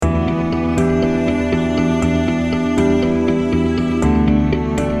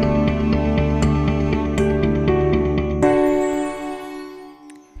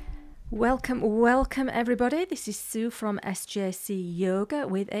Welcome everybody. This is Sue from SJC Yoga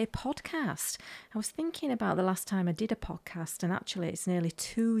with a podcast. I was thinking about the last time I did a podcast, and actually it's nearly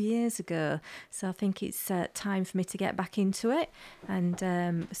 2 years ago. So I think it's time for me to get back into it.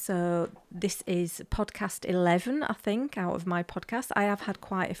 And so this is podcast 11, I think, out of my podcast. I have had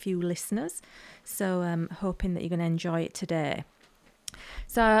quite a few listeners, so I'm hoping that you're going to enjoy it today.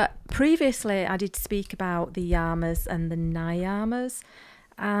 So previously I did speak about the yamas and the niyamas,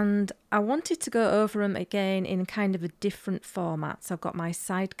 and I wanted to go over them again in kind of a different format. So I've got my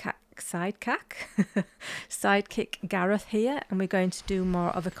sidekick Gareth here, and we're going to do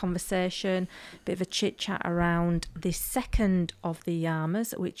more of a conversation, a bit of a chit chat around the second of the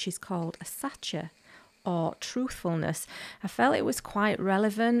yamas, which is called a satya, or truthfulness. I felt it was quite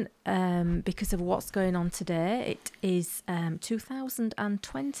relevant because of what's going on today. It is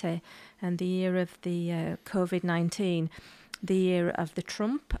 2020 and the year of the COVID-19, the year of the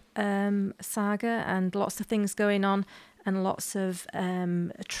Trump saga, and lots of things going on and lots of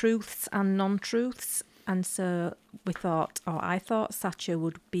truths and non-truths. And so I thought satya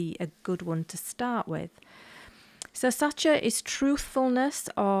would be a good one to start with. So satya is truthfulness,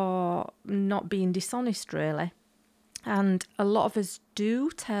 or not being dishonest, really. And a lot of us do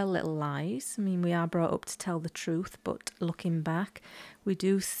tell little lies. I mean, we are brought up to tell the truth, but looking back, we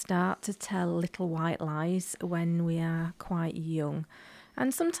do start to tell little white lies when we are quite young.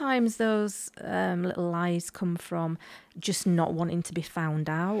 And sometimes those little lies come from just not wanting to be found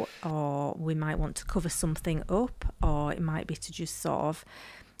out, or we might want to cover something up, or it might be to just sort of,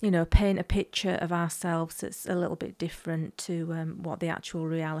 paint a picture of ourselves that's a little bit different to what the actual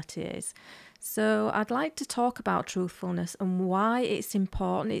reality is. So I'd like to talk about truthfulness and why it's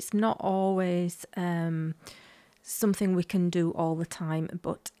important. It's not always something we can do all the time,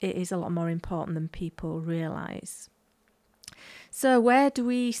 but it is a lot more important than people realise. So where do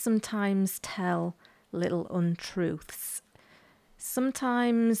we sometimes tell little untruths?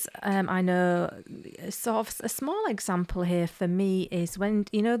 Sometimes I know sort of a small example here for me is when,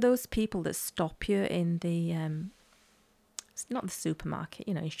 those people that stop you in the, it's not the supermarket,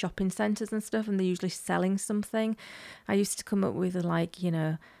 in shopping centres and stuff, and they're usually selling something. I used to come up with I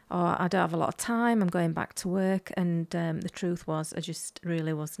don't have a lot of time, I'm going back to work, and the truth was I just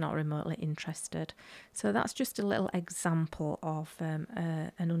really was not remotely interested. So that's just a little example of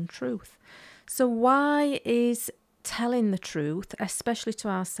an untruth. So why is telling the truth, especially to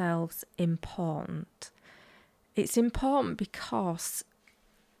ourselves, important? It's important because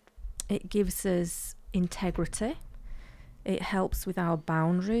it gives us integrity. It helps with our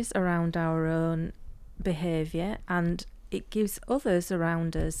boundaries around our own behaviour, and it gives others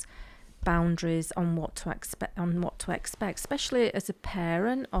around us boundaries on what to expect, especially as a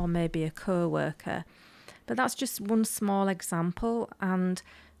parent or maybe a co-worker. But that's just one small example, and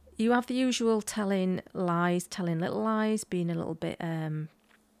you have the usual telling little lies, being a little bit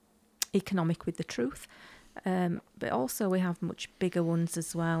economic with the truth. But also we have much bigger ones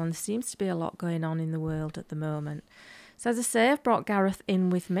as well, and there seems to be a lot going on in the world at the moment. So as I say, I've brought Gareth in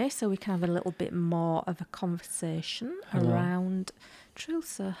with me so we can have a little bit more of a conversation around truth.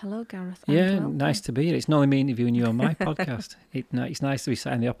 So hello, Gareth. Yeah, nice to be here. It's not only me interviewing you on my podcast. It's nice to be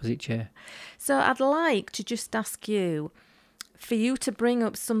sat in the opposite chair. So I'd like to just ask you, for you to bring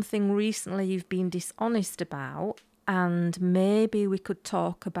up something recently you've been dishonest about, and maybe we could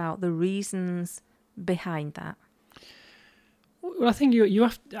talk about the reasons behind that. Well, I think you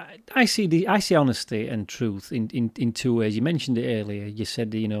have. I see honesty and truth in two ways. You mentioned it earlier. You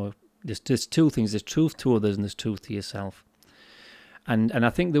said there's two things. There's truth to others and there's truth to yourself. And I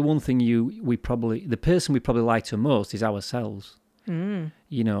think the one thing the person we probably lie to most is ourselves.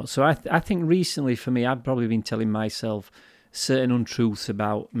 So I think recently for me, I've probably been telling myself certain untruths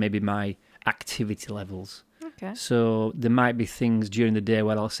about maybe my activity levels. Okay. So there might be things during the day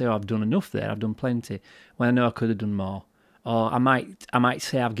where I'll say, I've done enough there, I've done plenty, when I know I could have done more. Or I might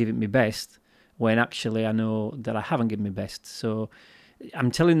say I've given my best when actually I know that I haven't given my best. So I'm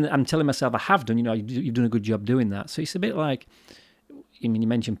telling myself I have done. You've done a good job doing that. So it's a bit like, you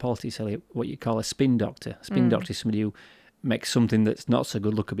mentioned politics earlier, what you call a spin doctor. A spin doctor is somebody who makes something that's not so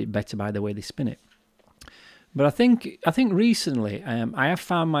good look a bit better by the way they spin it. But I think recently I have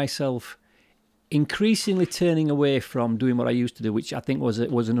found myself increasingly turning away from doing what I used to do, which I think was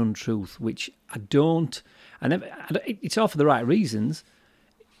an untruth, which it's all for the right reasons.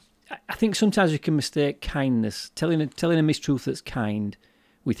 I think sometimes you can mistake kindness, telling a mistruth that's kind.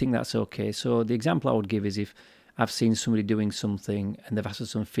 We think that's okay. So the example I would give is if I've seen somebody doing something and they've asked for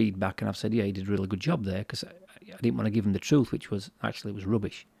some feedback and I've said, yeah, you did a really good job there, because I didn't want to give them the truth, which was actually it was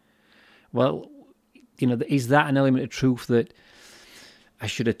rubbish. Well, is that an element of truth that I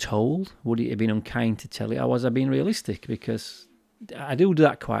should have told? Would it have been unkind to tell it? Or was I being realistic? Because I do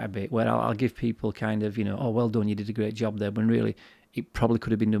that quite a bit, where I'll give people kind of, oh, well done, you did a great job there, when really it probably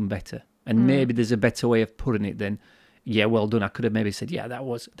could have been done better. And maybe there's a better way of putting it than, yeah, well done. I could have maybe said, yeah, that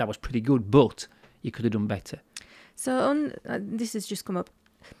was pretty good, but you could have done better. So this has just come up.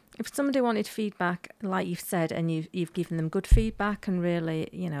 If somebody wanted feedback, like you've said, and you've given them good feedback, and really,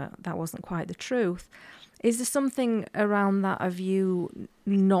 that wasn't quite the truth, is there something around that of you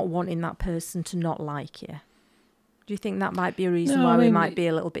not wanting that person to not like you? Do you think that might be a reason why we might be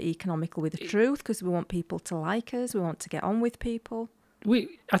a little bit economical with the truth, because we want people to like us, we want to get on with people?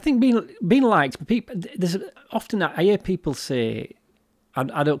 I think being liked, people, there's often I hear people say,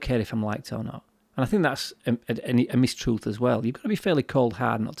 I don't care if I'm liked or not. And I think that's a mistruth as well. You've got to be fairly cold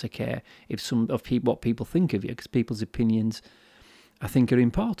hard not to care what people think of you, because people's opinions, I think, are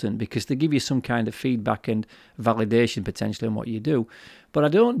important, because they give you some kind of feedback and validation potentially on what you do. But I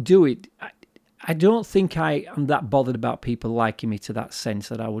don't do it. I don't think I am that bothered about people liking me to that sense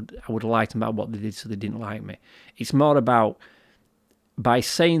that I would like them about what they did so they didn't like me. It's more about, by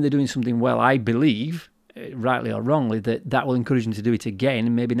saying they're doing something well, I believe, rightly or wrongly, that will encourage them to do it again,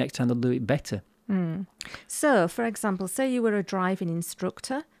 and maybe next time they'll do it better. So, for example, say you were a driving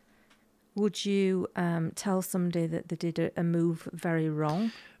instructor, would you tell somebody that they did a move very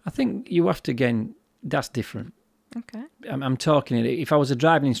wrong? I think you have to, again, that's different. Okay. I'm talking, if I was a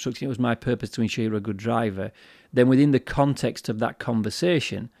driving instructor, it was my purpose to ensure you're a good driver, then within the context of that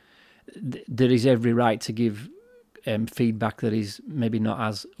conversation, there is every right to give feedback that is maybe not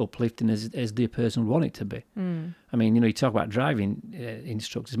as uplifting as the person would want it to be. I mean, you talk about driving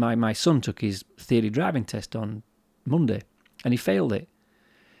instructors. My son took his theory driving test on Monday, and he failed it.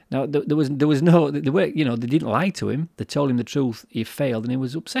 Now there was no, they didn't lie to him. They told him the truth. He failed, and he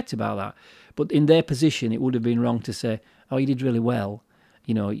was upset about that. But in their position, it would have been wrong to say, "Oh, you did really well.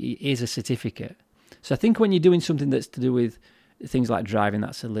 Here's a certificate." So I think when you're doing something that's to do with things like driving,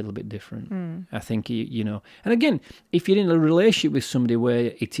 that's a little bit different. I think, and again, if you're in a relationship with somebody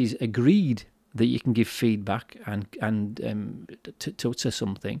where it is agreed that you can give feedback and to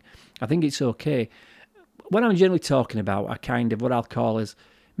something, I think it's okay. What I'm generally talking about are kind of what I'll call as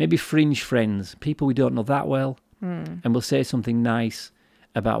maybe fringe friends, people we don't know that well, and we'll say something nice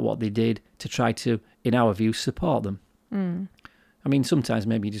about what they did to try to, in our view, support them. I mean, sometimes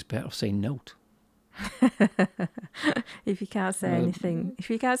maybe you just better off saying no. If you can't say anything, if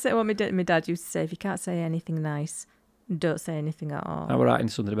you can't say what my dad used to say, if you can't say anything nice, don't say anything at all. I was writing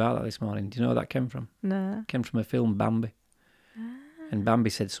something about that this morning. Do you know where that came from? No. It came from a film, Bambi. And Bambi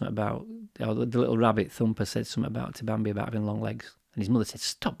said something about, the little rabbit Thumper said something to Bambi about having long legs. And his mother said,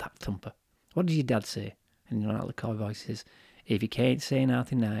 "Stop that, Thumper. What did your dad say?" And that little coy voice says, "If you can't say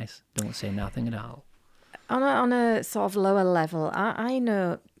nothing nice, don't say nothing at all." On a sort of lower level, I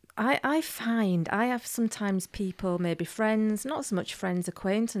know, I find I have sometimes people, maybe friends, not so much friends,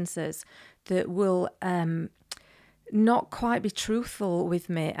 acquaintances, that will not quite be truthful with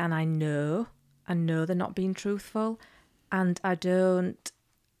me, and I know they're not being truthful, and I don't,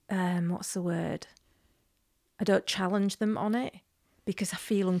 what's the word? I don't challenge them on it, because I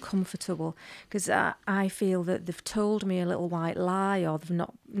feel uncomfortable, because I feel that they've told me a little white lie, or they've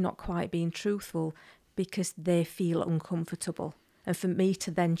not quite been truthful, because they feel uncomfortable. And for me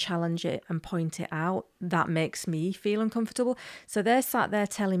to then challenge it and point it out, that makes me feel uncomfortable. So they're sat there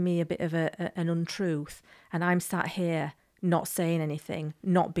telling me a bit of an untruth, and I'm sat here not saying anything,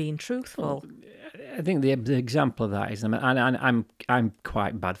 not being truthful. Well, I think the example of that is, and I'm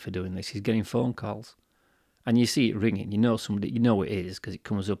quite bad for doing this, is getting phone calls. And you see it ringing, somebody, it is, because it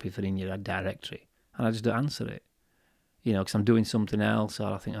comes up if they're in your directory. And I just don't answer it, because I'm doing something else,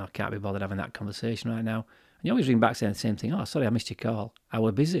 or I think, I can't be bothered having that conversation right now. And you always ring back saying the same thing. "Oh, sorry, I missed your call. I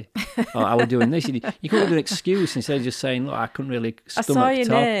were busy." Or "I were doing this." You come up with an excuse instead of just saying, "Look, I couldn't really stomach talk.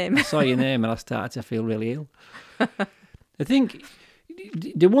 I saw your name and I started to feel really ill." I think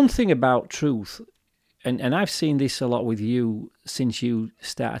the one thing about truth, and I've seen this a lot with you since you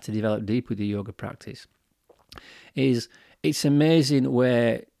started to develop deep with the yoga practice, is it's amazing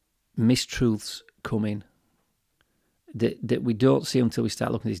where mistruths come in that we don't see until we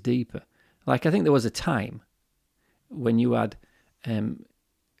start looking at this deeper. Like, I think there was a time when you had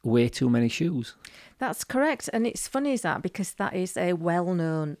way too many shoes. That's correct. And it's funny is that, because that is a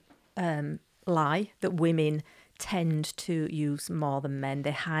well-known lie that women tend to use more than men.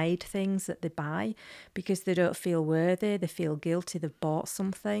 They hide things that they buy because they don't feel worthy, they feel guilty, they've bought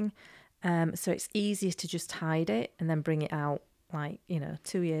something. So it's easier to just hide it and then bring it out like,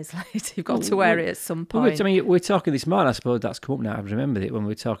 2 years later. You've got to wear it at some Well, point. we're talking this morning. I suppose that's come up now. I've remembered it when we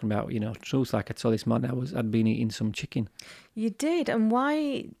were talking about, truth. Like I told this morning, I'd been eating some chicken. You did, and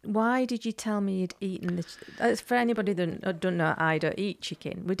why did you tell me you'd eaten the? For anybody that don't know, I don't eat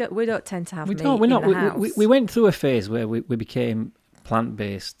chicken. We don't tend to have meat in the house. We went through a phase where we became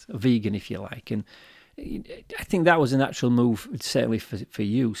plant-based, vegan, if you like, and I think that was a natural move, certainly for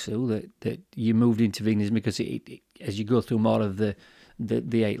you, Sue, that you moved into veganism because it as you go through more of the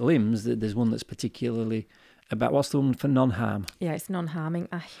 8 limbs, there's one that's particularly about, what's the one for non-harm? Yeah, it's non-harming,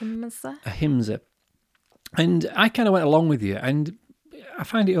 ahimsa. Ahimsa. And I kind of went along with you, and I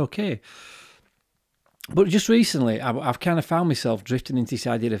find it okay. But just recently, I've kind of found myself drifting into this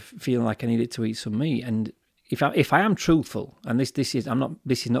idea of feeling like I needed to eat some meat. And if I am truthful, and this is not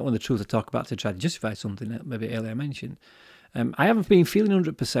one of the truths I talk about to try to justify something that maybe earlier I mentioned, I haven't been feeling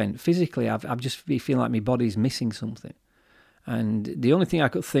 100% physically. I've just been feeling like my body's missing something. And the only thing I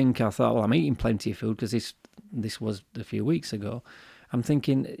could think, I thought, well, I'm eating plenty of food because this was a few weeks ago. I'm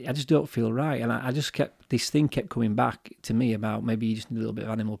thinking, I just don't feel right. And I just this thing kept coming back to me about maybe you just need a little bit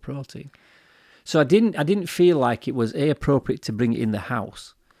of animal protein. So I didn't feel like it was appropriate to bring it in the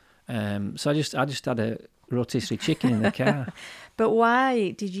house. So I just had a rotisserie chicken in the car. But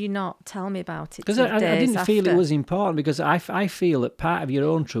why did you not tell me about it? Because I didn't feel it was important, because I feel that part of your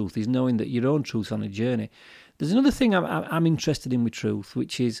own truth is knowing that your own truth's on a journey. There's another thing I'm interested in with truth,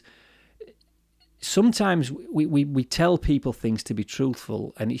 which is sometimes we tell people things to be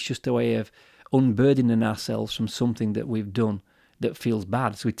truthful, and it's just a way of unburdening ourselves from something that we've done that feels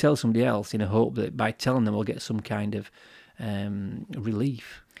bad. So we tell somebody else in a hope that by telling them we'll get some kind of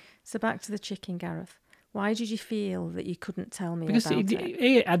relief. So back to the chicken, Gareth. Why did you feel that you couldn't tell me because about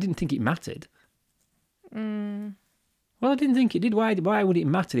it? I didn't think it mattered. Well, I didn't think it did. Why would it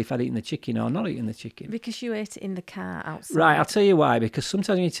matter if I'd eaten the chicken or not eaten the chicken? Because you ate it in the car outside. Right, I'll tell you why. Because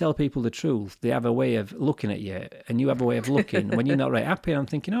sometimes when you tell people the truth, they have a way of looking at you, and you have a way of looking when you're not very happy. And I'm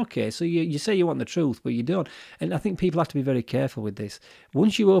thinking, okay, so you say you want the truth, but you don't. And I think people have to be very careful with this.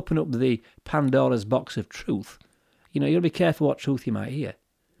 Once you open up the Pandora's box of truth, you've got to be careful what truth you might hear.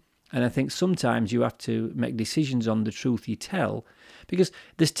 And I think sometimes you have to make decisions on the truth you tell, because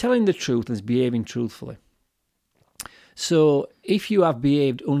there's telling the truth and there's behaving truthfully. So if you have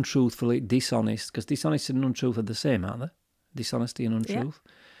behaved untruthfully, dishonest, because dishonest and untruth are the same, aren't they? Dishonesty and untruth.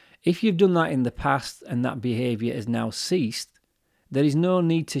 Yeah. If you've done that in the past and that behaviour has now ceased, there is no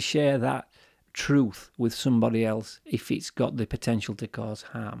need to share that truth with somebody else if it's got the potential to cause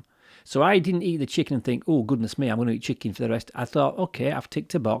harm. So I didn't eat the chicken and think, oh, goodness me, I'm going to eat chicken for the rest. I thought, okay, I've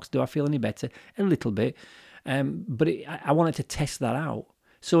ticked a box. Do I feel any better? A little bit. But I wanted to test that out.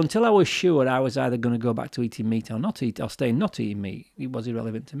 So until I was sure I was either going to go back to eating meat or stay not eating meat, it was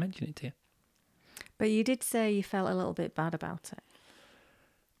irrelevant to mention it to you. But you did say you felt a little bit bad about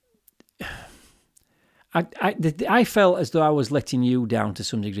it. I felt as though I was letting you down to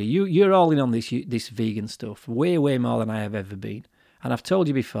some degree. You're all in on this vegan stuff, way, way more than I have ever been. And I've told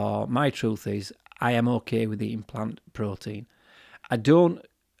you before, my truth is I am okay with eating plant protein. I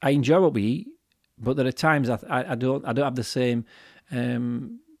enjoy what we eat, but there are times I don't have the same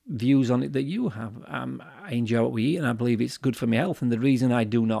views on it that you have. I enjoy what we eat, and I believe it's good for my health. And the reason I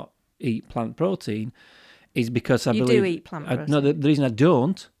do not eat plant protein is because I believe... You do eat plant protein? No, the reason I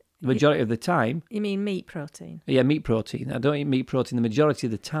don't, the majority of the time... You mean meat protein? Yeah, meat protein. I don't eat meat protein the majority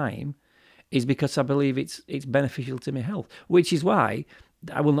of the time is because I believe it's beneficial to my health, which is why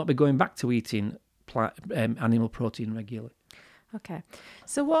I will not be going back to eating animal protein regularly. Okay.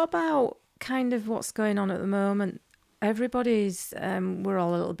 So what about kind of what's going on at the moment? Everybody's, we're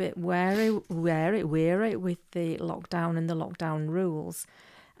all a little bit weary with the lockdown and the lockdown rules.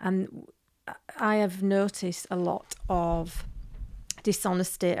 And I have noticed a lot of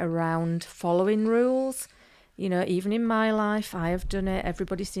dishonesty around following rules. Even in my life, I have done it.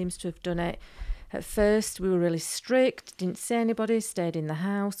 Everybody seems to have done it. At first, we were really strict, didn't see anybody, stayed in the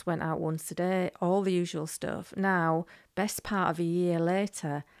house, went out once a day, all the usual stuff. Now, best part of a year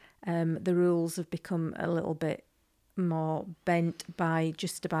later, the rules have become a little bit more bent by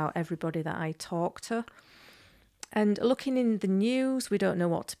just about everybody that I talk to. And looking in the news, we don't know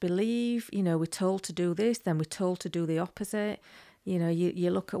what to believe. We're told to do this, then we're told to do the opposite.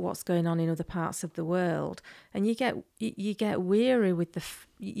 You look at what's going on in other parts of the world, and you get weary with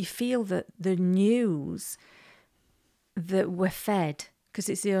you feel that the news that we're fed, because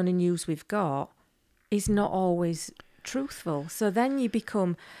it's the only news we've got, is not always truthful. So then you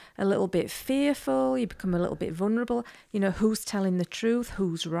become a little bit fearful, you become a little bit vulnerable. Who's telling the truth,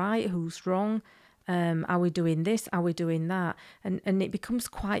 who's right, who's wrong, are we doing this, are we doing that? And it becomes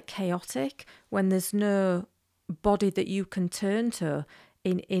quite chaotic when there's no body that you can turn to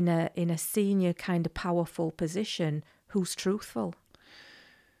in a senior kind of powerful position who's truthful.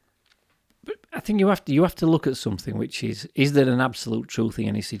 But I think you have to look at something which is there an absolute truth in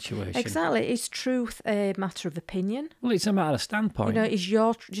any situation? Exactly. Is truth a matter of opinion? Well, it's a matter of standpoint. You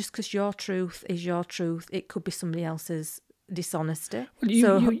know, just because your truth is your truth, it could be somebody else's dishonesty.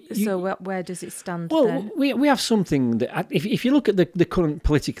 Well, so where does it stand well, then? we have something that if you look at the current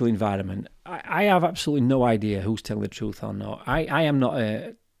political environment, I have absolutely no idea who's telling the truth or not. I am not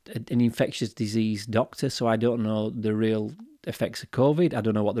an infectious disease doctor, so I don't know the real effects of COVID. I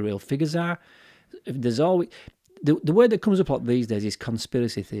don't know what the real figures are. There's always the word that comes up a lot these days is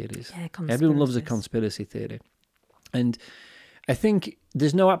conspiracy theories. Yeah, Everyone loves a conspiracy theory, and I think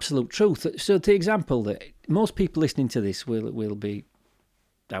there's no absolute truth. So, to example, that most people listening to this will be,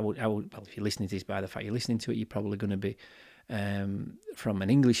 I would. Well, if you're listening to this, by the fact you're listening to it, you're probably going to be from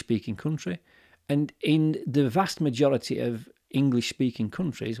an English-speaking country, and in the vast majority of English-speaking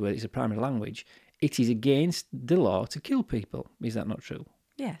countries where it's a primary language, it is against the law to kill people. Is that not true?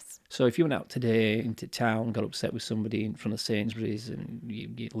 Yes. So if you went out today into town, got upset with somebody in front of Sainsbury's, and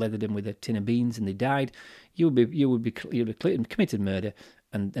you leathered them with a tin of beans and they died, you'd be committed murder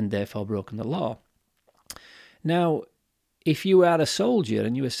and therefore broken the law. Now, if you are a soldier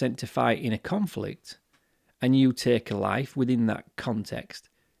and you were sent to fight in a conflict, and you take a life within that context,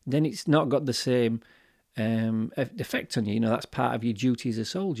 then it's not got the same effect on you. You know, that's part of your duty as a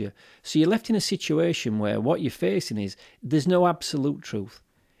soldier. So you're left in a situation where what you're facing is there's no absolute truth.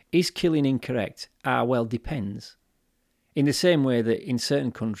 Is killing incorrect? Well, depends. In the same way that in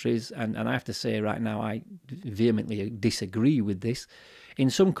certain countries, and I have to say right now, I vehemently disagree with this. In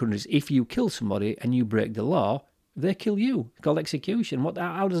some countries, if you kill somebody and you break the law, they kill you. It's called execution.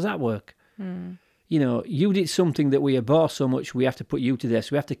 How does that work? You know, you did something that we abhor so much, we have to put you to death.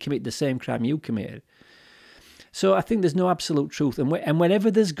 So we have to commit the same crime you committed. So I think there's no absolute truth. And whenever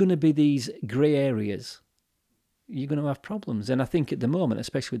there's going to be these grey areas, you're going to have problems. And I think at the moment,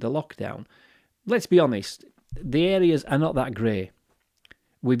 especially with the lockdown, let's be honest, the areas are not that grey.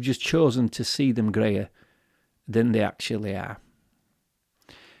 We've just chosen to see them greyer than they actually are.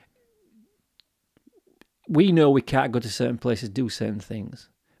 We know we can't go to certain places, do certain things.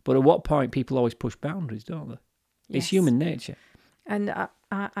 But at what point people always push boundaries, don't they? Yes. It's human nature. And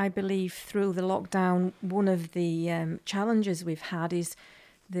I believe through the lockdown, one of the challenges we've had is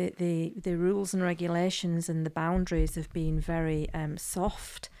the rules and regulations and the boundaries have been very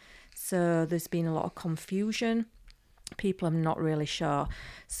soft. So there's been a lot of confusion. People are not really sure.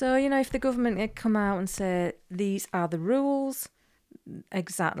 So, you know, if the government had come out and say, these are the rules,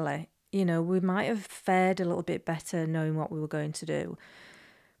 exactly, you know, we might have fared a little bit better knowing what we were going to do.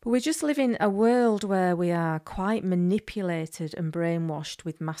 But we just live in a world where we are quite manipulated and brainwashed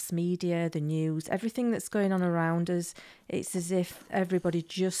with mass media, the news, everything that's going on around us. It's as if everybody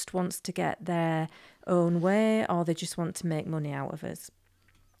just wants to get their own way, or they just want to make money out of us.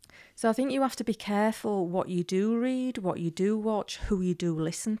 So I think you have to be careful what you do read, what you do watch, who you do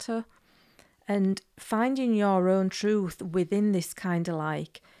listen to, and finding your own truth within this kind of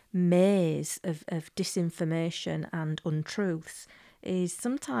like maze of disinformation and untruths is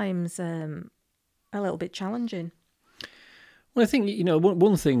sometimes a little bit challenging. Well, I think, you know,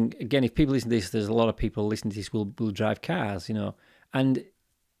 one thing, again, if people listen to this, there's a lot of people listening to this will drive cars, you know, and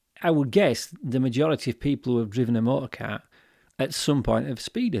I would guess the majority of people who have driven a motor car at some point have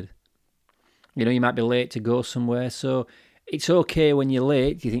speeded. You know, you might be late to go somewhere, so it's okay when you're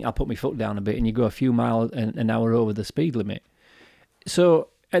late, you think, I'll put my foot down a bit, and you go a few miles an hour over the speed limit. So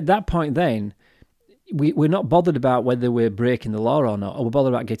at that point then, we're not bothered about whether we're breaking the law or not, or we're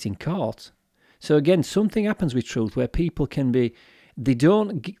bothered about getting caught. So again, something happens with truth where people can be, they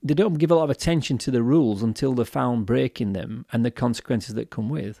don't give a lot of attention to the rules until they're found breaking them and the consequences that come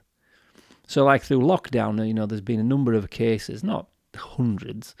with. So like through lockdown, you know, there's been a number of cases, not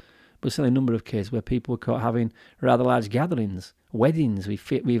hundreds, but certainly a number of cases where people were caught having rather large gatherings, weddings. We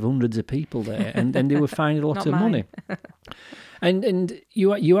have hundreds of people there, and they were finding a lot of money. And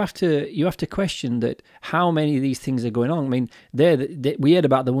you have to question that how many of these things are going on. I mean, we heard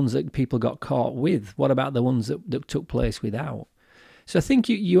about the ones that people got caught with. What about the ones that took place without? So I think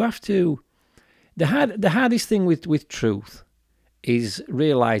you have to. The hardest thing with truth is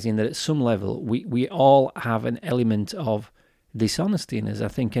realizing that at some level we all have an element of dishonesty in us. I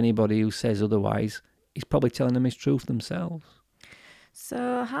think anybody who says otherwise is probably telling them his truth themselves.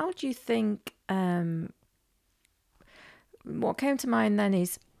 So how do you think, what came to mind then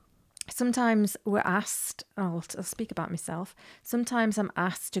is sometimes we're asked, I'll speak about myself, sometimes I'm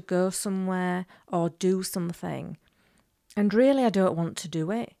asked to go somewhere or do something, and really I don't want to do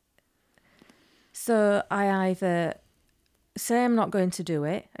it. So I either say I'm not going to do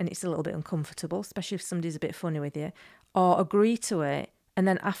it, and it's a little bit uncomfortable, especially if somebody's a bit funny with you, or agree to it, and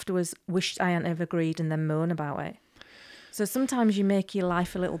then afterwards wish I hadn't have agreed and then moan about it. So sometimes you make your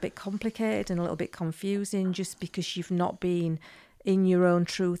life a little bit complicated and a little bit confusing just because you've not been in your own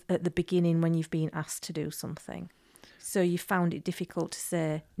truth at the beginning when you've been asked to do something. So you found it difficult to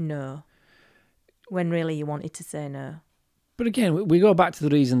say no when really you wanted to say no. But again, we go back to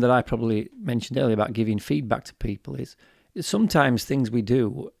the reason that I probably mentioned earlier about giving feedback to people is sometimes things we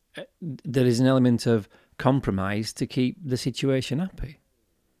do, there is an element of compromise to keep the situation happy.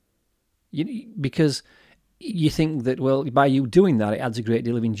 Because you think that, well, by you doing that, it adds a great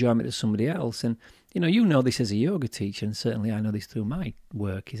deal of enjoyment to somebody else. And, you know this as a yoga teacher, and certainly I know this through my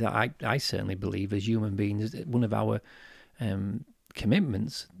work, is that I certainly believe as human beings, one of our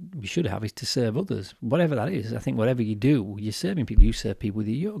commitments we should have is to serve others, whatever that is. I think whatever you do, you're serving people. You serve people with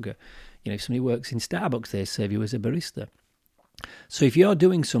your yoga. If somebody works in Starbucks, they serve you as a barista. So if you're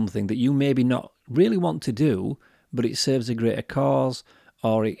doing something that you maybe not really want to do, but it serves a greater cause,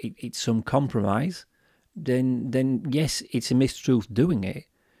 or it's some compromise, then yes, it's a mistruth doing it,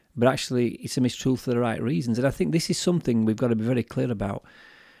 but actually it's a mistruth for the right reasons. And I think this is something we've got to be very clear about.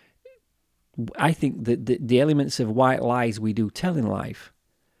 I think that the elements of white lies we do tell in life,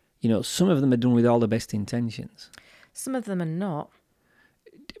 some of them are done with all the best intentions. Some of them are not.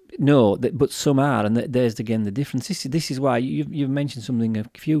 No, but some are, and there's again the difference. This is why you've mentioned something a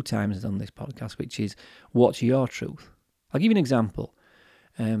few times on this podcast, which is what's your truth. I'll give you an example.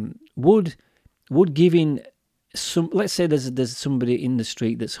 Would giving some, let's say there's somebody in the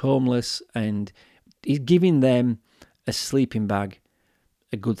street that's homeless, and is giving them a sleeping bag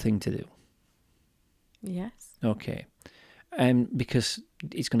a good thing to do? Yes. Okay. Because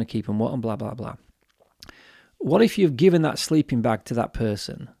it's going to keep them warm, blah, blah, blah. What if you've given that sleeping bag to that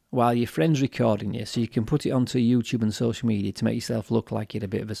person while your friend's recording you so you can put it onto YouTube and social media to make yourself look like you're a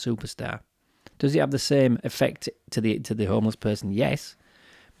bit of a superstar? Does it have the same effect to the homeless person? Yes.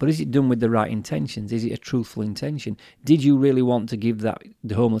 But is it done with the right intentions? Is it a truthful intention? Did you really want to give the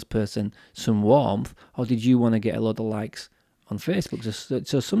homeless person some warmth, or did you want to get a lot of likes on Facebook?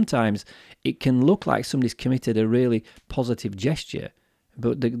 So sometimes it can look like somebody's committed a really positive gesture,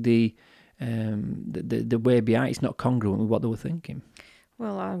 but the way behind it's not congruent with what they were thinking.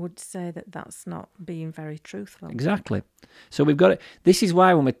 Well, I would say that that's not being very truthful. Exactly. So we've got it. This is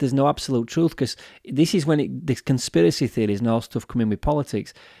why there's no absolute truth, because this is when this conspiracy theories and all stuff come in with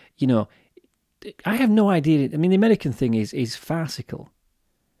politics. I have no idea. I mean, the American thing is farcical.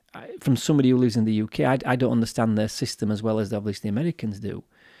 From somebody who lives in the UK, I don't understand their system as well as obviously the Americans do.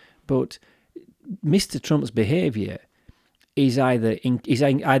 But Mr. Trump's behaviour is either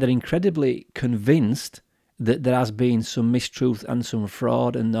incredibly convinced that there has been some mistruth and some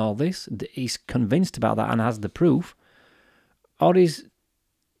fraud and all this, he's convinced about that and has the proof, or he's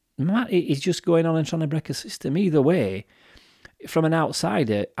just going on and trying to break a system. Either way, from an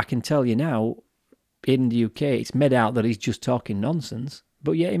outsider, I can tell you now, in the UK, it's made out that he's just talking nonsense,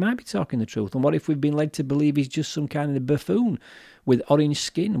 but yeah, he might be talking the truth. And what if we've been led to believe he's just some kind of buffoon with orange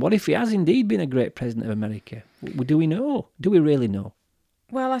skin? What if he has indeed been a great president of America? Do we know? Do we really know?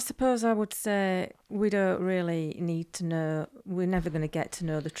 Well, I suppose I would say we don't really need to know. We're never going to get to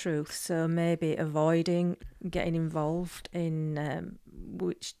know the truth. So maybe avoiding getting involved in,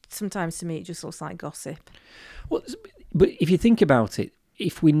 which sometimes to me it just looks like gossip. Well, but if you think about it,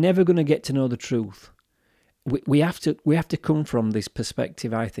 if we're never going to get to know the truth, we have to come from this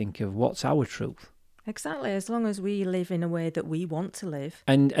perspective, I think, of what's our truth. Exactly, as long as we live in a way that we want to live.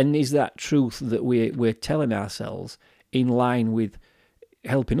 And is that truth that we're telling ourselves in line with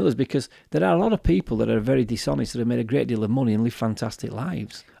helping others? Because there are a lot of people that are very dishonest that have made a great deal of money and live fantastic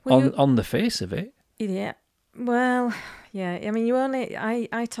lives on the face of it. Yeah. Well, yeah. I mean,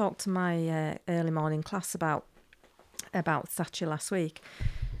 I talked to my early morning class about Saatchi last week.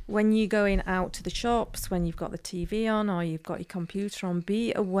 When you're going out to the shops, when you've got the TV on or you've got your computer on,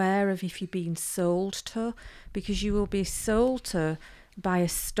 be aware of if you're being sold to, because you will be sold to by a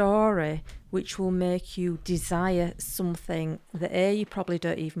story which will make you desire something that A, you probably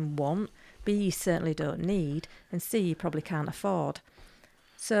don't even want, B, you certainly don't need, and C, you probably can't afford.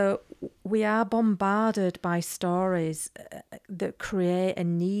 So we are bombarded by stories that create a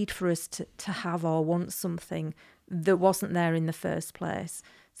need for us to have or want something that wasn't there in the first place.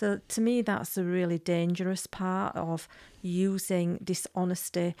 So to me, that's a really dangerous part of using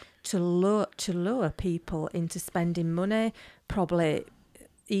dishonesty to lure people into spending money, probably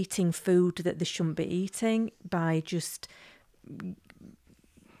eating food that they shouldn't be eating, by just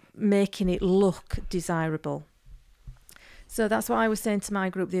making it look desirable. So that's what I was saying to my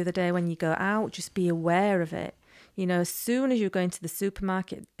group the other day. When you go out, just be aware of it. You know, as soon as you're going to the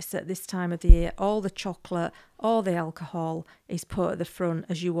supermarket, it's at this time of the year, all the chocolate, all the alcohol is put at the front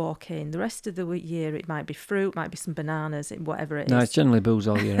as you walk in. The rest of the year, it might be fruit, might be some bananas, whatever it is. No, it's generally booze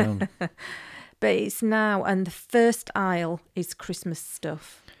all year round. But it's now, and the first aisle is Christmas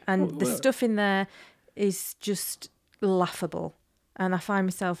stuff. And the stuff in there is just laughable. And I find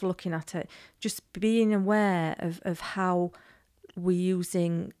myself looking at it, just being aware of how we're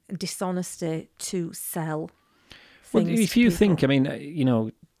using dishonesty to sell things. Well, if you think, I mean, you know,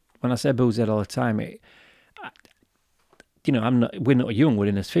 when I say booze all the time, you know, we're not young, we're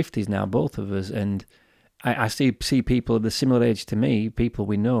in his 50s now, both of us, and I see people of the similar age to me, people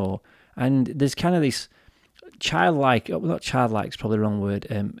we know, and there's kind of this childlike, not childlike, it's probably the wrong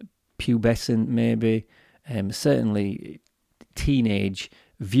word, pubescent maybe, certainly teenage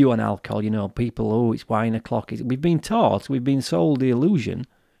view on alcohol. You know, people, oh, it's wine o'clock. We've been taught, we've been sold the illusion,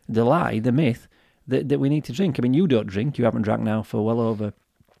 the lie, the myth, that we need to drink. I mean, you don't drink, you haven't drank now for well over,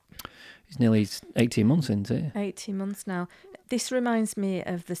 it's nearly 18 months, isn't it? 18 months now. This reminds me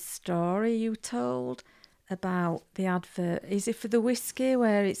of the story you told about the advert. Is it for the whiskey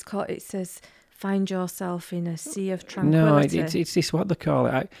where it says, find yourself in a sea of tranquility? No, it's this what they call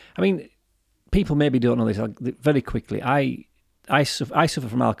it. I mean, people maybe don't know this. Very quickly, I suffer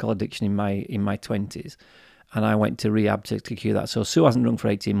from alcohol addiction in my 20s, and I went to rehab to cure that. So Sue hasn't drunk for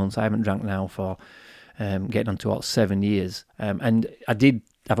 18 months. I haven't drank now for getting on to 7 years. And I did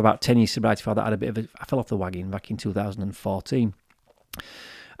have about 10 years sobriety before that. I fell off the wagon back in 2014.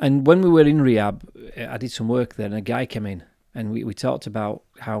 And when we were in rehab, I did some work there, and a guy came in, and we talked about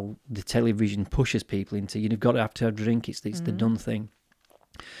how the television pushes people into, you've got to have a drink, it's the done thing.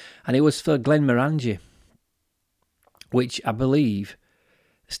 And it was for Glenmorangie, which I believe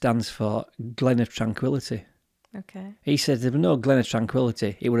stands for Glen of Tranquility. Okay. He said there was no Glen of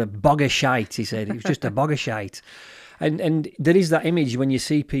Tranquility. It was a bog of shite, he said. It was just a bog of shite. And there is that image when you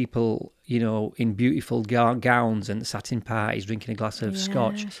see people, you know, in beautiful gowns and satin parties drinking a glass of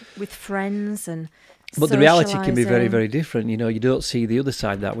scotch. With friends and But the reality can be very, very different. You know, you don't see the other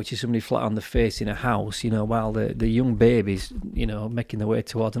side of that, which is somebody flat on the face in a house, you know, while the young babies, you know, making their way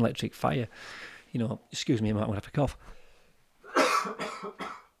towards an electric fire. You know, excuse me, I might have a cough.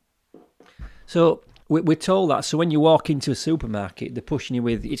 So we're told that. So when you walk into a supermarket, they're pushing you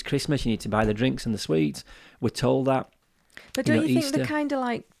with, it's Christmas, you need to buy the drinks and the sweets. We're told that. But don't you think they're kind of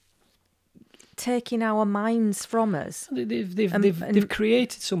like taking our minds from us? They've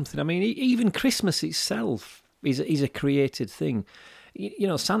created something. I mean, even Christmas itself is a created thing. You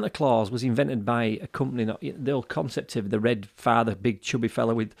know, Santa Claus was invented by a company. The old concept of the red father, big chubby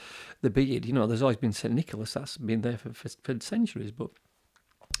fella with the beard. You know, there's always been St. Nicholas. That's been there for centuries. But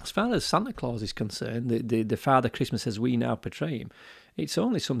as far as Santa Claus is concerned, the Father Christmas as we now portray him, it's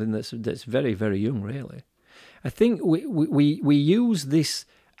only something that's very, very young, really. I think we use this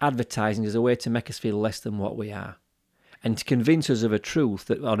advertising as a way to make us feel less than what we are, and to convince us of a truth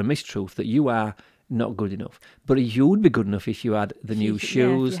or a mistruth that you are not good enough. But you would be good enough if you had the new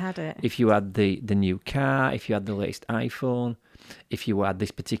shoes, if you had the new car, if you had the latest iPhone, if you had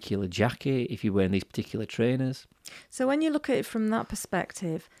this particular jacket, if you're wearing these particular trainers. So when you look at it from that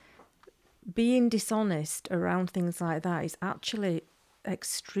perspective, being dishonest around things like that is actually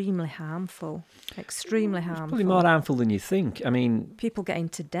extremely harmful. Extremely harmful. It's probably more harmful than you think. I mean, people get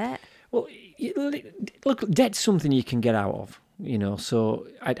into debt. Well, look, debt's something you can get out of, you know. So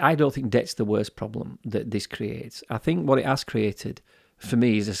I don't think debt's the worst problem that this creates. I think what it has created for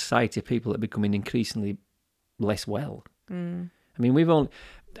me is a society of people that are becoming increasingly less well. I mean,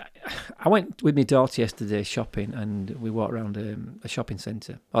 I went with my daughter yesterday shopping, and we walked around a shopping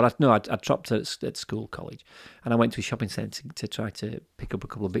centre. I dropped at school, college, and I went to a shopping centre to try to pick up a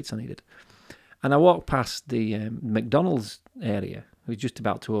couple of bits I needed. And I walked past the McDonald's area, who was just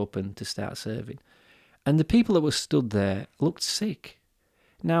about to open to start serving, and the people that were stood there looked sick.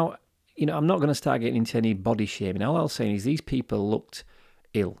 Now, you know, I'm not going to start getting into any body shaming. All I was saying is these people looked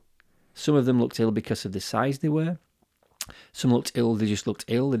ill. Some of them looked ill because of the size they were. Some looked ill, they just looked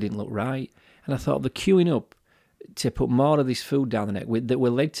ill, they didn't look right. And I thought, they're queuing up to put more of this food down the neck that we're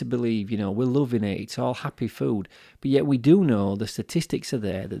led to believe, you know, we're loving it, it's all happy food. But yet we do know the statistics are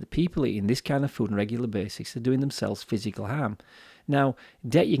there that the people eating this kind of food on a regular basis are doing themselves physical harm. Now,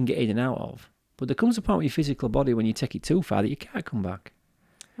 debt you can get in and out of, but there comes a point with your physical body when you take it too far that you can't come back.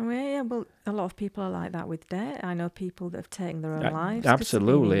 Yeah, well, a lot of people are like that with debt. I know people that have taken their own lives.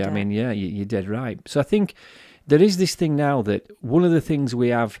 Absolutely. I mean, yeah, you're dead right. So I think there is this thing now that one of the things we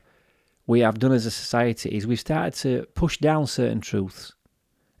have done as a society is we've started to push down certain truths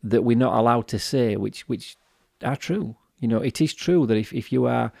that we're not allowed to say, which are true. You know, it is true that if you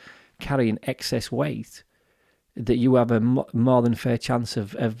are carrying excess weight, that you have a more than fair chance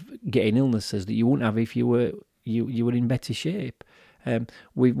of getting illnesses that you wouldn't have if you were in better shape.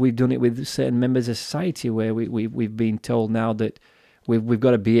 We've done it with certain members of society where we've been told now that we've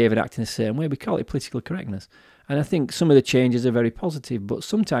got to behave and act in a certain way. We call it political correctness. And I think some of the changes are very positive, but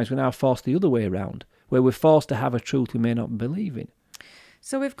sometimes we're now forced the other way around, where we're forced to have a truth we may not believe in.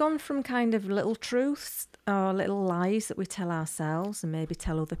 So we've gone from kind of little truths or little lies that we tell ourselves and maybe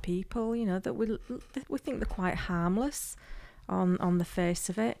tell other people, you know, that we think they're quite harmless on the face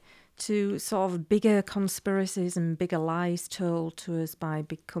of it, to sort of bigger conspiracies and bigger lies told to us by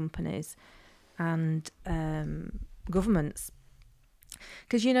big companies and governments.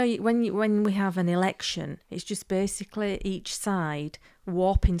 Because, you know, when we have an election, it's just basically each side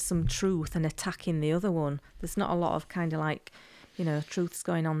warping some truth and attacking the other one. There's not a lot of kind of like, you know, truths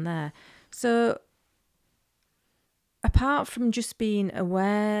going on there. So apart from just being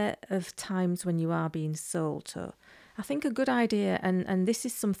aware of times when you are being sold to, I think a good idea, and this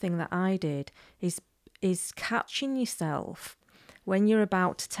is something that I did, is catching yourself when you're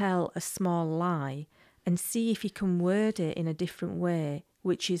about to tell a small lie and see if you can word it in a different way,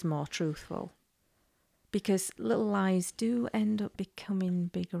 which is more truthful. Because little lies do end up becoming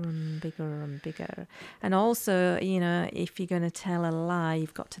bigger and bigger and bigger. And also, you know, if you're going to tell a lie,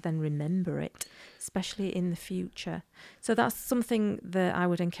 you've got to then remember it, especially in the future. So that's something that I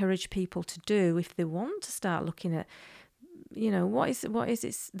would encourage people to do if they want to start looking at, you know, what is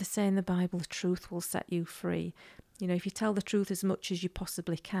it they say in the Bible, the truth will set you free. You know, if you tell the truth as much as you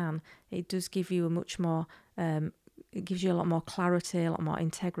possibly can, it does give you a much more, it gives you a lot more clarity, a lot more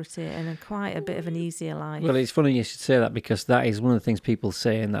integrity, and quite a bit of an easier life. Well, it's funny you should say that, because that is one of the things people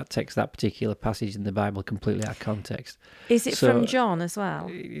say, and that takes that particular passage in the Bible completely out of context. Is it from John as well?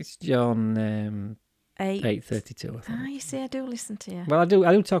 It's John 8:32. I think. You see, I do listen to you. Well, I do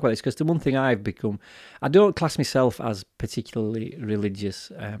talk about this because the one thing I've become, I don't class myself as particularly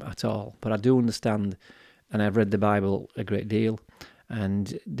religious at all, but I do understand, and I've read the Bible a great deal.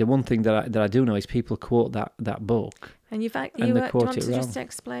 And the one thing that I do know is people quote that book. And do you want to just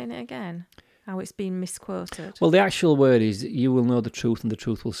explain it again? How it's been misquoted? Well, the actual word is, you will know the truth and the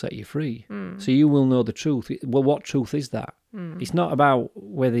truth will set you free. So you will know the truth. Well, what truth is that? It's not about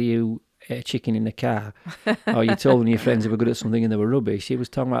whether you ate a chicken in the car or you told your friends they were good at something and they were rubbish. He was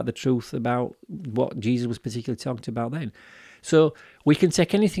talking about the truth about what Jesus was particularly talking about then. So we can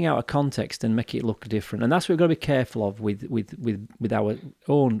take anything out of context and make it look different, and that's what we've got to be careful of with our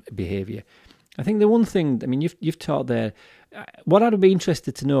own behaviour. I think the one thing, I mean, you've taught there, what I'd be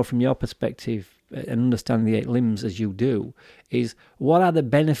interested to know from your perspective and understanding the 8 limbs as you do, is what are the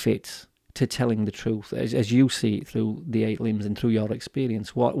benefits to telling the truth as you see it through the 8 limbs and through your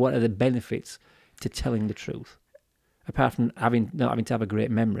experience? What are the benefits to telling the truth, apart from not having to have a great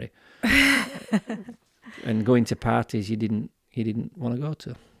memory? And going to parties you didn't want to go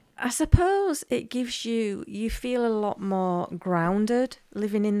to. I suppose it gives you feel a lot more grounded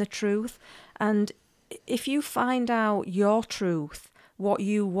living in the truth. And if you find out your truth, what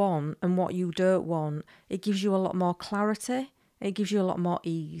you want and what you don't want, it gives you a lot more clarity. It gives you a lot more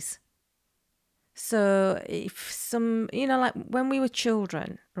ease. So if like when we were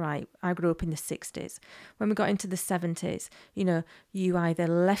children, right, I grew up in the 60s. When we got into the 70s, you know, you either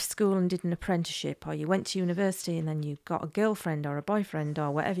left school and did an apprenticeship, or you went to university and then you got a girlfriend or a boyfriend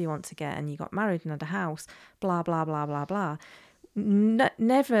or whatever you want to get, and you got married and had a house, blah, blah, blah, blah, blah.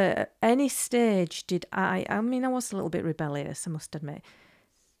 Never at any stage did I was a little bit rebellious, I must admit.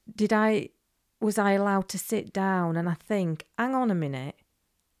 Was I allowed to sit down and I think, hang on a minute,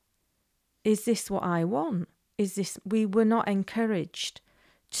 is this what I want? We were not encouraged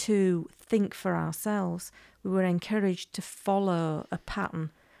to think for ourselves. We were encouraged to follow a pattern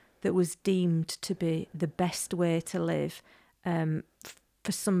that was deemed to be the best way to live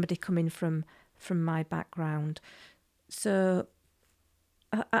for somebody coming from my background. So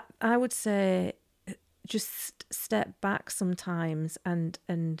I would say just step back sometimes and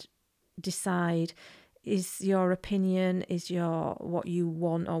decide, is your opinion, what you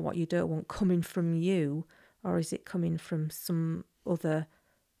want or what you don't want coming from you, or is it coming from some other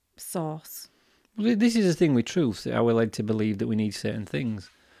source? Well, this is the thing with truth, that we're led to believe that we need certain things.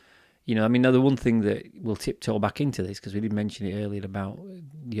 You know, I mean, now the one thing that we'll tiptoe back into this, because we did mention it earlier about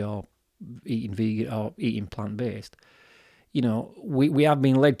your eating vegan or eating plant-based, you know, we have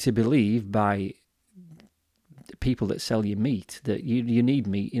been led to believe by people that sell you meat that you need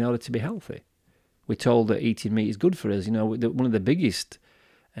meat in order to be healthy. We're told that eating meat is good for us. You know, one of the biggest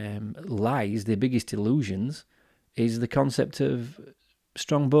lies, the biggest illusions, is the concept of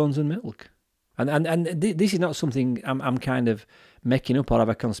strong bones and milk. This is not something I'm kind of making up or have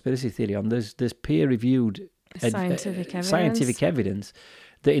a conspiracy theory on. There's peer-reviewed Scientific evidence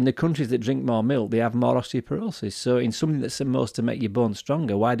that in the countries that drink more milk, they have more osteoporosis. So in something that's supposed to make your bones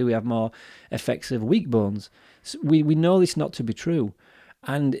stronger, why do we have more effects of weak bones? So we know this not to be true.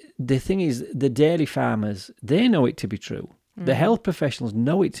 And the thing is, the dairy farmers, they know it to be true. The health professionals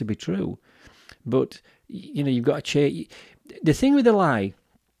know it to be true. But, you've got to change. The thing with a lie,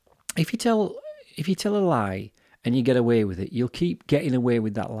 if you tell a lie and you get away with it, you'll keep getting away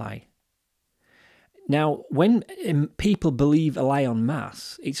with that lie. Now, when people believe a lie en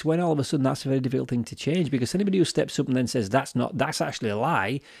masse, it's when all of a sudden that's a very difficult thing to change, because anybody who steps up and then says that's actually a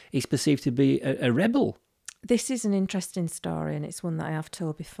lie is perceived to be a rebel. This is an interesting story, and it's one that I have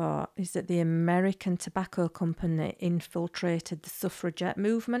told before, is that the American Tobacco Company infiltrated the suffragette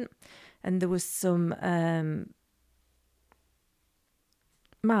movement, and there was some a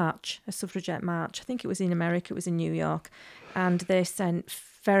suffragette march. I think it was in America, it was in New York, and they sent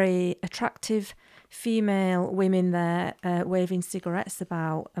very attractive female women there waving cigarettes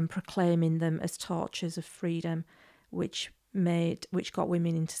about and proclaiming them as torches of freedom, which got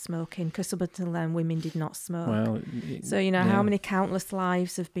women into smoking, because up until then women did not smoke. Well, so how many countless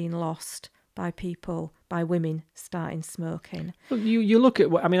lives have been lost by women starting smoking. Well, you look at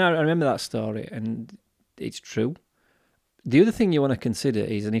I remember that story, and it's true. The other thing you want to consider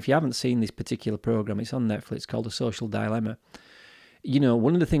is, and if you haven't seen this particular program, it's on Netflix, called The Social Dilemma.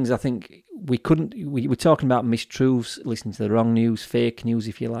 One of the things I think we were talking about mistruths, listening to the wrong news, fake news,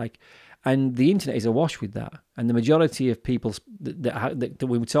 if you like, and the internet is awash with that. And the majority of people that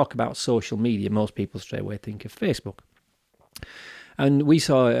when we talk about social media, most people straight away think of Facebook. And we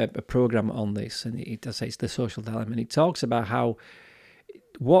saw a program on this, and it's The Social Dilemma, and it talks about how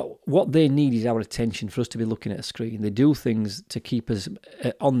what they need is our attention for us to be looking at a screen. They do things to keep us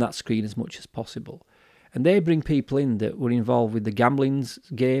on that screen as much as possible. And they bring people in that were involved with the gambling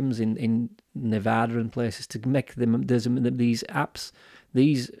games in Nevada and places to make these apps,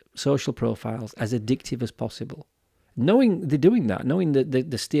 these social profiles, as addictive as possible. Knowing they're doing that, knowing that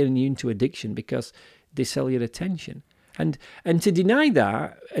they're steering you into addiction because they sell your attention. And to deny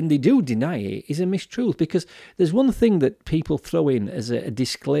that, and they do deny it, is a mistruth, because there's one thing that people throw in as a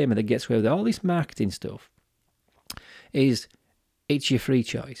disclaimer that gets away with all this marketing stuff, is it's your free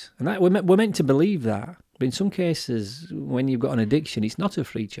choice. And that we're meant to believe that. But in some cases, when you've got an addiction, it's not a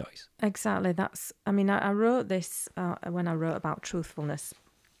free choice. Exactly. I wrote this when I wrote about truthfulness.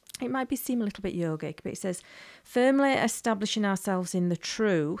 It might seem a little bit yogic, but it says, firmly establishing ourselves in the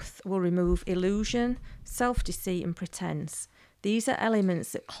truth will remove illusion, self-deceit and pretense. These are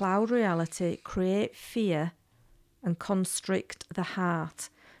elements that cloud reality, create fear and constrict the heart.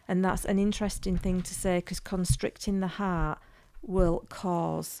 And that's an interesting thing to say, because constricting the heart will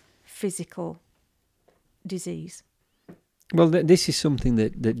cause physical disease. Well, this is something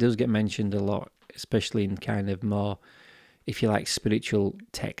that does get mentioned a lot, especially in kind of more, if you like, spiritual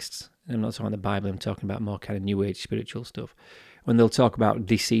texts. I'm not talking about the Bible, I'm talking about more kind of New Age spiritual stuff. When they'll talk about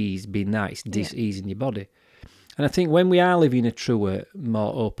disease being nice, disease in your body. And I think when we are living a truer,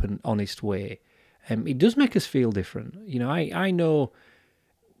 more open, honest way, it does make us feel different. I know,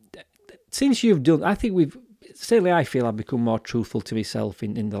 since you've done, I think certainly I feel I've become more truthful to myself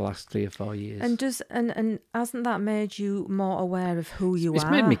in the last 3 or 4 years. And hasn't that made you more aware of who you are? It's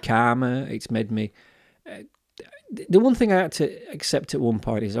made me calmer. It's made me... the one thing I had to accept at one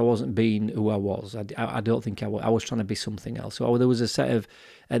point is I wasn't being who I was. I don't think I was trying to be something else. So there was a set of...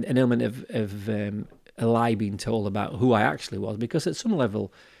 an element of a lie being told about who I actually was, because at some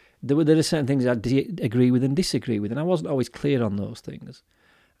level there are certain things I agree with and disagree with, and I wasn't always clear on those things.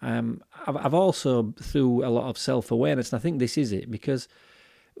 I've also, through a lot of self-awareness, and I think this is it, because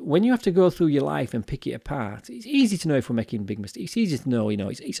when you have to go through your life and pick it apart, it's easy to know if we're making big mistakes. It's easy to know,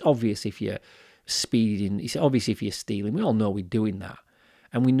 it's obvious if you're speeding, it's obvious if you're stealing. We all know we're doing that,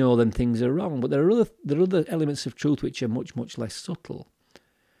 and we know then things are wrong. But there are other elements of truth which are much, much less subtle,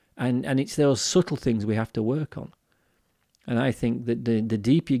 and it's those subtle things we have to work on. And I think that the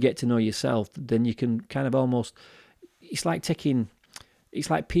deeper you get to know yourself, then you can kind of almost, it's like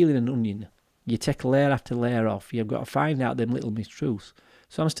peeling an onion. You take layer after layer off. You've got to find out them little mistruths.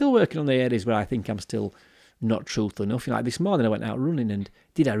 So I'm still working on the areas where I think I'm still not truthful enough. Like this morning I went out running, and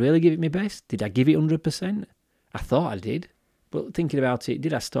did I really give it my best? Did I give it 100%? I thought I did. But thinking about it,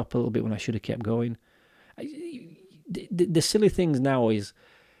 did I stop a little bit when I should have kept going? The silly things now is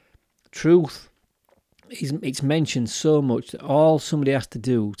truth. It's mentioned so much that all somebody has to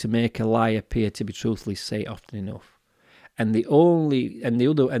do to make a lie appear to be truthful is say it often enough. And the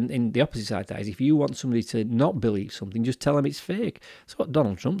opposite side of that is, if you want somebody to not believe something, just tell them it's fake. That's what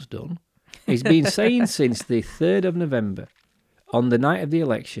Donald Trump's done. He's been saying since the 3rd of November, on the night of the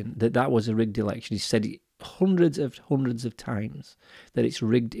election, that was a rigged election. He said it hundreds of times that it's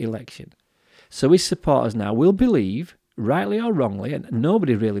rigged election. So his supporters now will believe, rightly or wrongly, and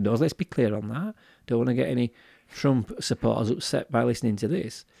nobody really knows, let's be clear on that. Don't want to get any Trump supporters upset by listening to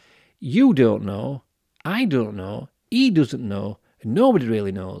this. You don't know, I don't know, he doesn't know, and nobody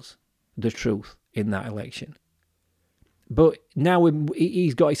really knows the truth in that election. But now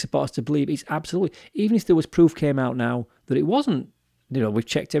he's got his supporters to believe it's absolutely, even if there was proof came out now that it wasn't, we've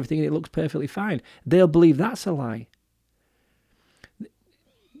checked everything and it looks perfectly fine, they'll believe that's a lie.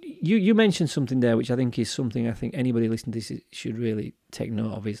 You mentioned something there which I think is something I think anybody listening to this should really take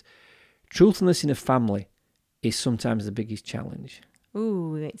note of, is truthfulness in a family is sometimes the biggest challenge.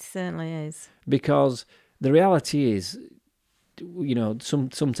 Ooh, it certainly is. Because the reality is,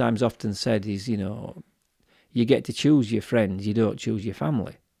 sometimes often said is, you get to choose your friends, you don't choose your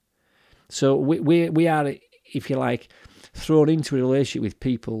family. So we are, if you like, thrown into a relationship with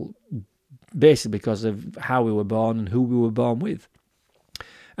people basically because of how we were born and who we were born with.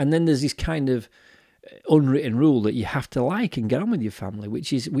 And then there's this kind of unwritten rule that you have to like and get on with your family,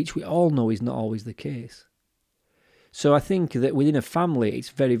 which we all know is not always the case. So I think that within a family, it's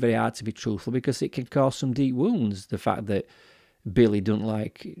very, very hard to be truthful because it can cause some deep wounds. The fact that Billy don't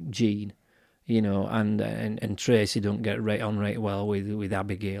like Jean, and Tracy don't get right well with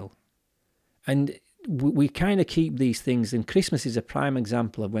Abigail. And we kind of keep these things, and Christmas is a prime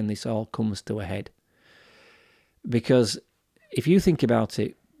example of when this all comes to a head. Because if you think about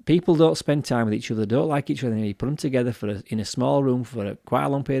it, people don't spend time with each other, don't like each other, and you put them together in a small room for quite a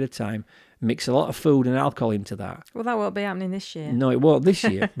long period of time, mix a lot of food and alcohol into that. Well, that won't be happening this year. No, it won't this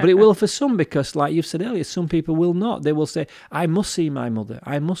year. But it will for some, because like you've said earlier, some people will not. They will say, I must see my mother.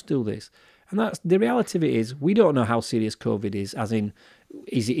 I must do this. And that's the reality of it is, we don't know how serious COVID is, as in,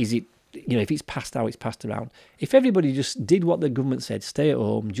 is it if it's passed out, it's passed around. If everybody just did what the government said, stay at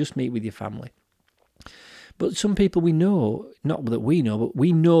home, just meet with your family. But some people we know, not that we know, but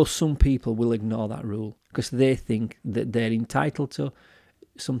we know some people will ignore that rule because they think that they're entitled to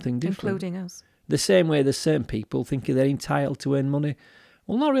something different. Including us. The same way there's certain people thinking they're entitled to earn money.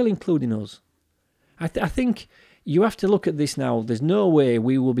 Well, not really including us. I think you have to look at this now. There's no way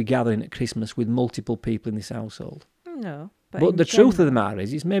we will be gathering at Christmas with multiple people in this household. No. But the truth of the matter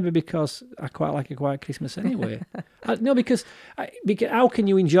is, it's maybe because I quite like a quiet Christmas anyway. Because how can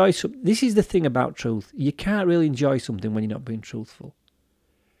you enjoy something? This is the thing about truth. You can't really enjoy something when you're not being truthful.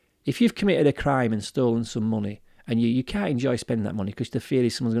 If you've committed a crime and stolen some money, and you can't enjoy spending that money because the fear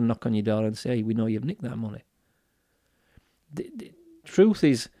is someone's going to knock on your door and say, hey, we know you've nicked that money. Truth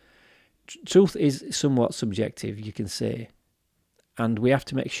is somewhat subjective, you can say. And we have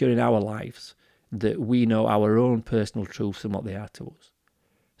to make sure in our lives that we know our own personal truths and what they are to us.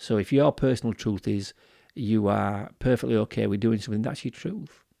 So if your personal truth is you are perfectly okay with doing something, that's your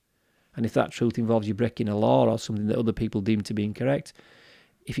truth. And if that truth involves you breaking a law or something that other people deem to be incorrect,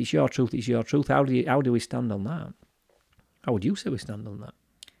 if it's your truth, it's your truth. How do we stand on that? How would you say we stand on that?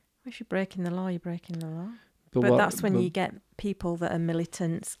 If you're breaking the law, you're breaking the law. But that's when you get people that are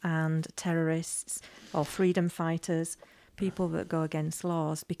militants and terrorists or freedom fighters, people that go against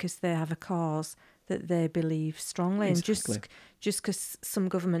laws because they have a cause that they believe strongly. Exactly. And just because some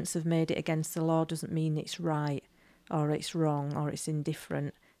governments have made it against the law doesn't mean it's right or it's wrong or it's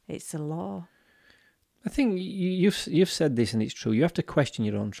indifferent. It's a law. I think you've said this and it's true. You have to question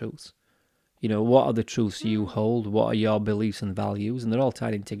your own truths. What are the truths you hold? What are your beliefs and values? And they're all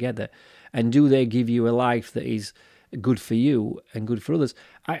tied in together. And do they give you a life that is good for you and good for others?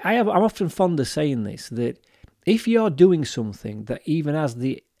 I'm often fond of saying this, that if you're doing something that even has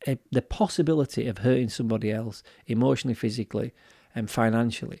the possibility of hurting somebody else emotionally, physically, and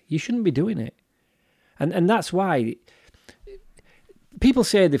financially, you shouldn't be doing it. And that's why people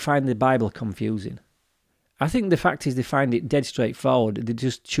say they find the Bible confusing. I think the fact is they find it dead straightforward. They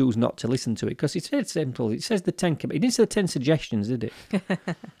just choose not to listen to it because it's dead simple. It says the 10 It didn't say the 10 suggestions, did it?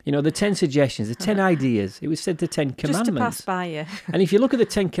 The 10 suggestions, the 10 ideas. It was said the 10 commandments. Just to pass by you. And if you look at the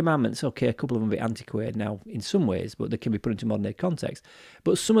 10 commandments, okay, a couple of them are a bit antiquated now in some ways, but they can be put into modern day context.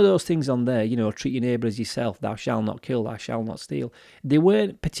 But some of those things on there, treat your neighbour as yourself, thou shalt not kill, thou shalt not steal, they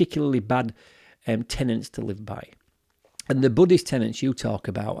weren't particularly bad tenets to live by. And the Buddhist tenets you talk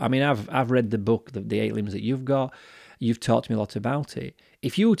about, I mean, I've read the book, the 8 Limbs that you've got. You've taught me a lot about it.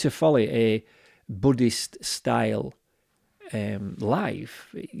 If you were to follow a Buddhist style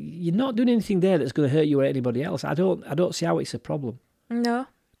life, you're not doing anything there that's going to hurt you or anybody else. I don't see how it's a problem. No.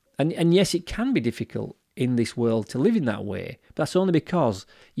 And yes, it can be difficult in this world to live in that way. But that's only because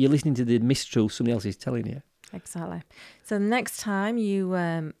you're listening to the mistruth somebody else is telling you. Exactly. So the next time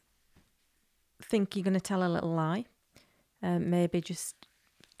you think you're going to tell a little lie, maybe just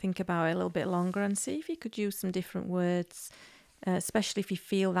think about it a little bit longer and see if you could use some different words, especially if you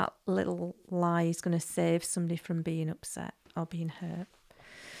feel that little lie is going to save somebody from being upset or being hurt.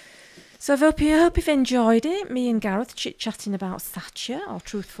 So I hope you've enjoyed it. Me and Gareth chit-chatting about satya or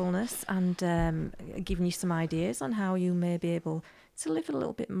truthfulness, and giving you some ideas on how you may be able to live a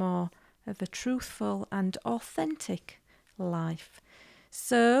little bit more of a truthful and authentic life.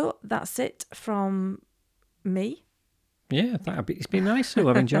 So that's it from me. Yeah, it's been nice, Sue.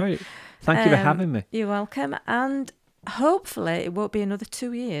 I've enjoyed it. Thank you for having me. You're welcome. And hopefully it won't be another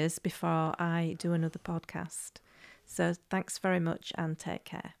 2 years before I do another podcast. So thanks very much and take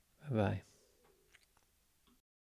care. Bye.